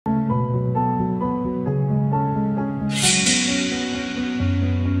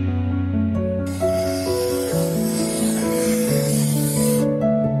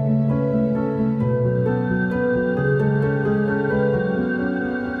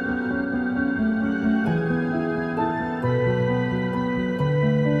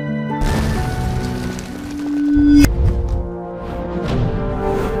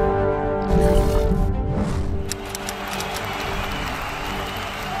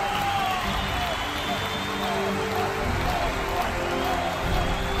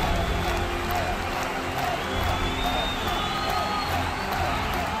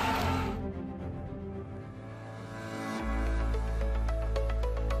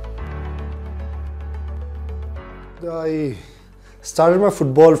I started my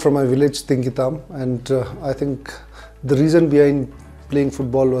football from my village, Tinkitam, and I think the reason behind playing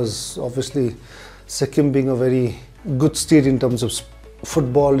football was obviously Sikkim being a very good state in terms of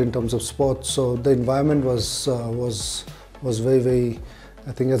football, in terms of sports. So the environment was very.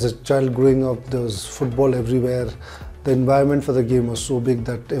 I think as a child growing up, there was football everywhere. The environment for the game was so big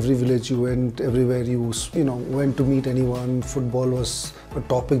that every village you went, everywhere you went to meet anyone, football was a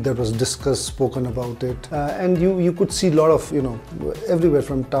topic that was discussed, spoken about it, and you could see a lot of everywhere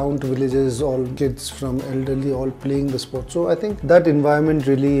from town to villages, all kids from elderly, all playing the sport. So I think that environment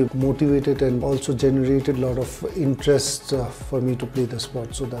really motivated and also generated a lot of interest for me to play the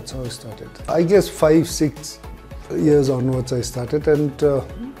sport. So that's how I started. I guess 5-6 years onwards I started, and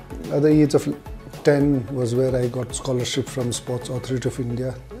at the age of 10 was where I got scholarship from Sports Authority of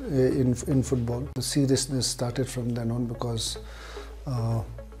India in football. The seriousness started from then on, because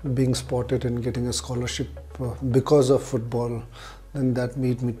being spotted and getting a scholarship because of football, then that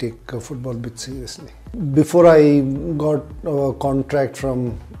made me take football a bit seriously. Before I got a contract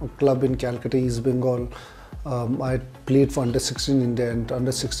from a club in Calcutta, East Bengal, I played for Under-16 India, and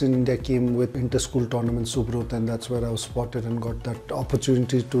Under-16 India came with inter-school tournament Subrut, and that's where I was spotted and got that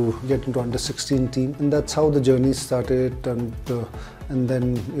opportunity to get into Under-16 team, and that's how the journey started. And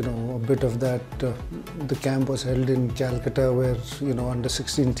then a bit of that, the camp was held in Calcutta, where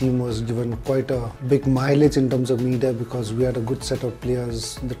Under-16 team was given quite a big mileage in terms of media, because we had a good set of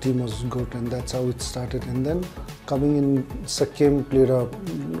players, the team was good, and that's how it started. And then coming in Sikkim, played a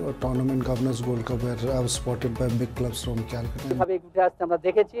tournament, Governors Gold Cup, where I was spotted by big clubs from Calcutta.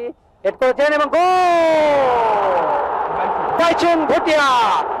 Bhaichung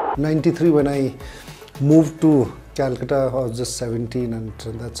Bhutia! 93, when I moved to Calcutta, I was just 17, and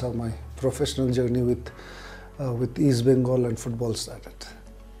that's how my professional journey with East Bengal and football started.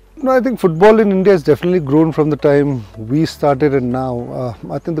 No, I think football in India has definitely grown from the time we started and now.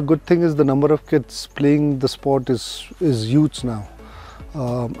 I think the good thing is the number of kids playing the sport is huge now.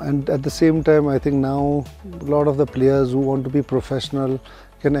 And at the same time, I think now a lot of the players who want to be professional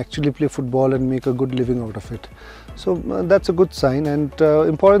can actually play football and make a good living out of it. So that's a good sign, and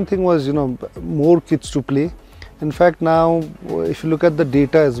important thing was more kids to play. In fact, now if you look at the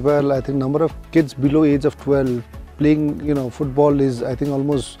data as well, I think number of kids below age of 12 playing football is, I think,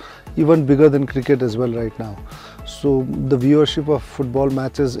 almost even bigger than cricket as well right now. So the viewership of football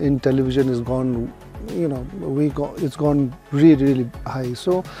matches in television is gone, it's gone really high.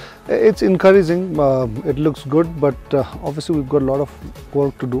 So it's encouraging, it looks good, but obviously we've got a lot of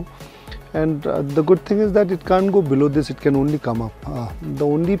work to do. And the good thing is that it can't go below this, it can only come up. The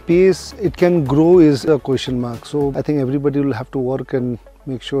only pace it can grow is a question mark. So I think everybody will have to work and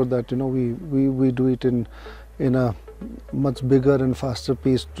make sure that we do it in a much bigger and faster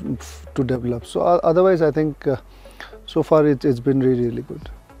pace to develop. So otherwise, I think so far it's been really good.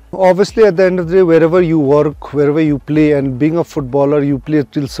 Obviously, at the end of the day, wherever you work, wherever you play, and being a footballer, you play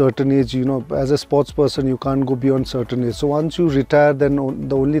till certain age. As a sports person, you can't go beyond certain age. So once you retire, then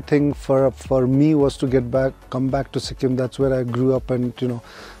the only thing for me was to come back to Sikkim. That's where I grew up, and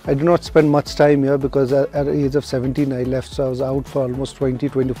I did not spend much time here, because at the age of 17 I left, so I was out for almost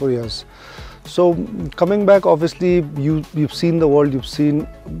 20-24 years. So coming back, obviously you've seen the world, you've seen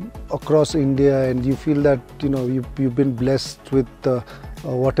across India, and you feel that you've been blessed with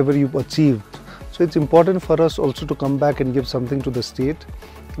whatever you've achieved. So it's important for us also to come back and give something to the state,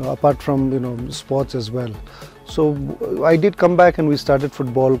 apart from sports as well. So I did come back, and we started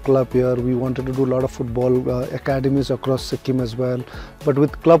football club here. We wanted to do a lot of football academies across Sikkim as well. But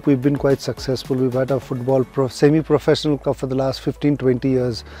with club, we've been quite successful. We've had a football semi-professional club for the last 15-20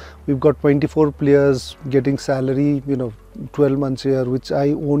 years. We've got 24 players getting salary, 12 months here, which I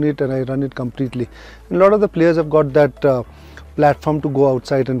own it and I run it completely. And a lot of the players have got that platform to go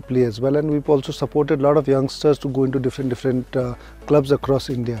outside and play as well. And we've also supported a lot of youngsters to go into different clubs across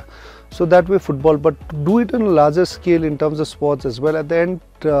India. So that way football, but to do it on a larger scale in terms of sports as well, at the end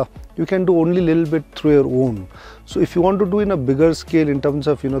you can do only a little bit through your own. So if you want to do in a bigger scale in terms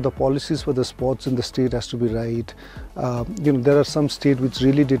of the policies for the sports in the state has to be right. There are some states which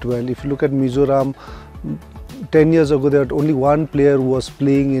really did well. If you look at Mizoram, 10 years ago there was only one player who was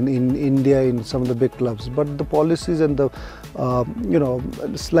playing in India in some of the big clubs, but the policies and the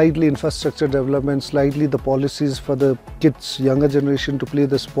slightly infrastructure development, slightly the policies for the kids, younger generation to play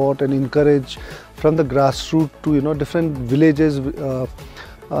the sport and encourage from the grassroots to different villages,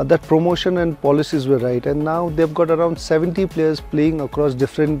 that promotion and policies were right. And now they've got around 70 players playing across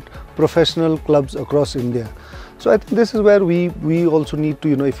different professional clubs across India. So I think this is where we also need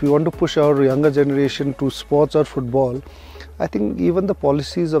to, if we want to push our younger generation to sports or football, I think even the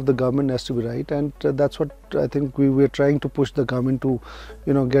policies of the government has to be right, and that's what I think we're trying to push the government to,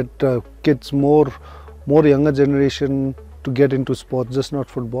 get kids more younger generation to get into sports, just not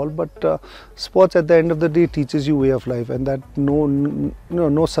football, but sports at the end of the day teaches you way of life, and that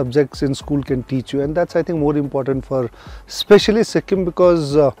no subjects in school can teach you, and that's I think more important for especially Sikkim,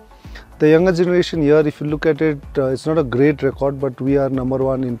 because the younger generation here, if you look at it, it's not a great record, but we are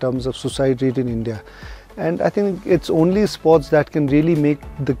 #1 in terms of suicide rate in India. And I think it's only sports that can really make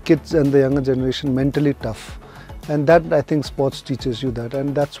the kids and the younger generation mentally tough. And that I think sports teaches you that,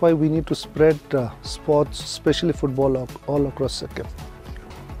 and that's why we need to spread sports, especially football, all across Sikkim.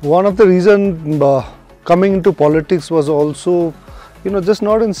 One of the reasons coming into politics was also, just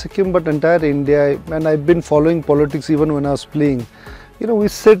not in Sikkim but entire India, and I've been following politics even when I was playing. We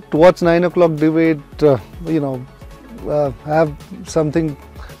sit, watch 9 o'clock debate, have something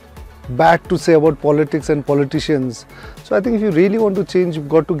bad to say about politics and politicians. So I think if you really want to change, you've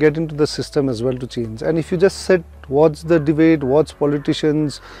got to get into the system as well to change. And if you just sit, watch the debate, watch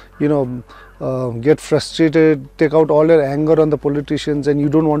politicians, get frustrated, take out all your anger on the politicians, and you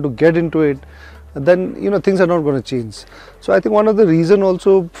don't want to get into it, then things are not going to change. So I think one of the reason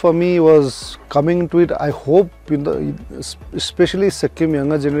also for me was coming into it. I hope especially Sikkim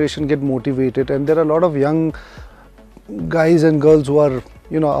younger generation get motivated, and there are a lot of young guys and girls who are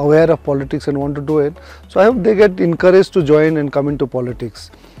aware of politics and want to do it. So I hope they get encouraged to join and come into politics.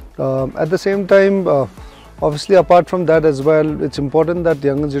 At the same time, obviously apart from that as well, it's important that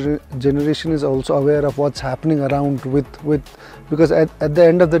younger generation is also aware of what's happening around because at the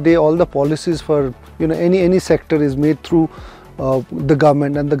end of the day, all the policies for any sector is made through the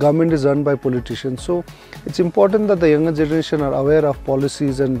government, and the government is run by politicians. So it's important that the younger generation are aware of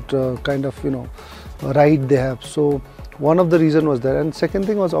policies and right they have. So one of the reason was that, and second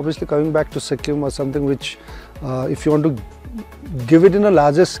thing was obviously coming back to Sikkim was something which if you want to give it in a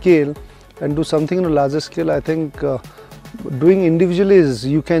larger scale and do something in a larger scale, I think doing individually is,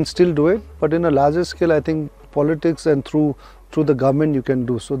 you can still do it, but in a larger scale I think politics and through the government you can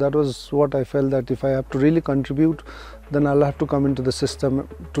do. So that was what I felt, that if I have to really contribute, then I'll have to come into the system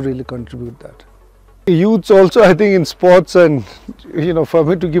to really contribute that. Youths also, I think in sports, and for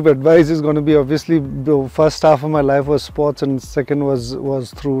me to give advice is going to be, obviously the first half of my life was sports and second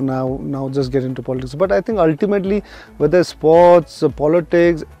was through now just get into politics. But I think ultimately, whether sports,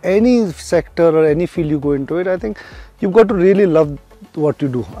 politics, any sector or any field you go into it, I think you've got to really love what you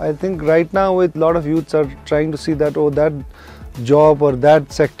do. I think right now with a lot of youths are trying to see that, oh, that job or that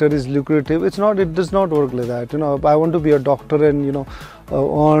sector is lucrative. It does not work like that. I want to be a doctor and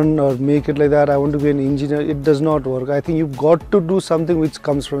earn or make it like that. I want to be an engineer. It does not work. I think you've got to do something which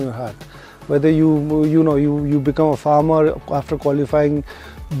comes from your heart. Whether you become a farmer after qualifying,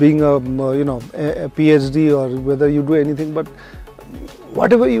 being a PhD, or whether you do anything, but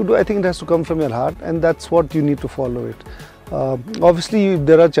whatever you do, I think it has to come from your heart, and that's what you need to follow it. Obviously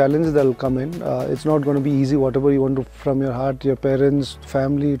there are challenges that will come in. It's not going to be easy. Whatever you want to from your heart, your parents,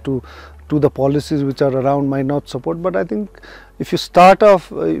 family, to the policies which are around might not support, but I think if you start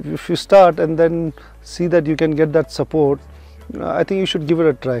and then see that you can get that support, I think you should give it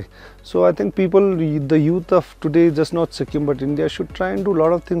a try. So I think the youth of today, just not Sikkim but India, should try and do a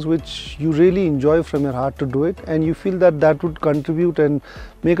lot of things which you really enjoy from your heart to do it, and you feel that would contribute and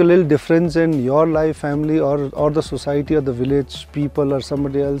make a little difference in your life, family, or the society, or the village people, or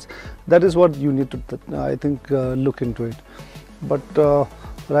somebody else. That is what you need to, I think, look into it. But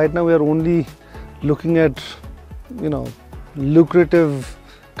right now we are only looking at lucrative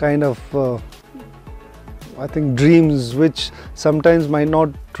kind of I think dreams, which sometimes you might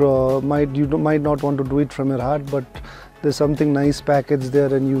not want to do it from your heart, but there's something nice package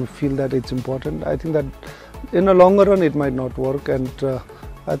there and you feel that it's important. I think that in a longer run it might not work, and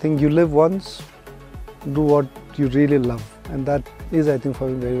I think you live once, do what you really love, and that is, I think, for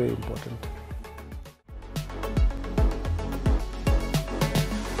me very, very important.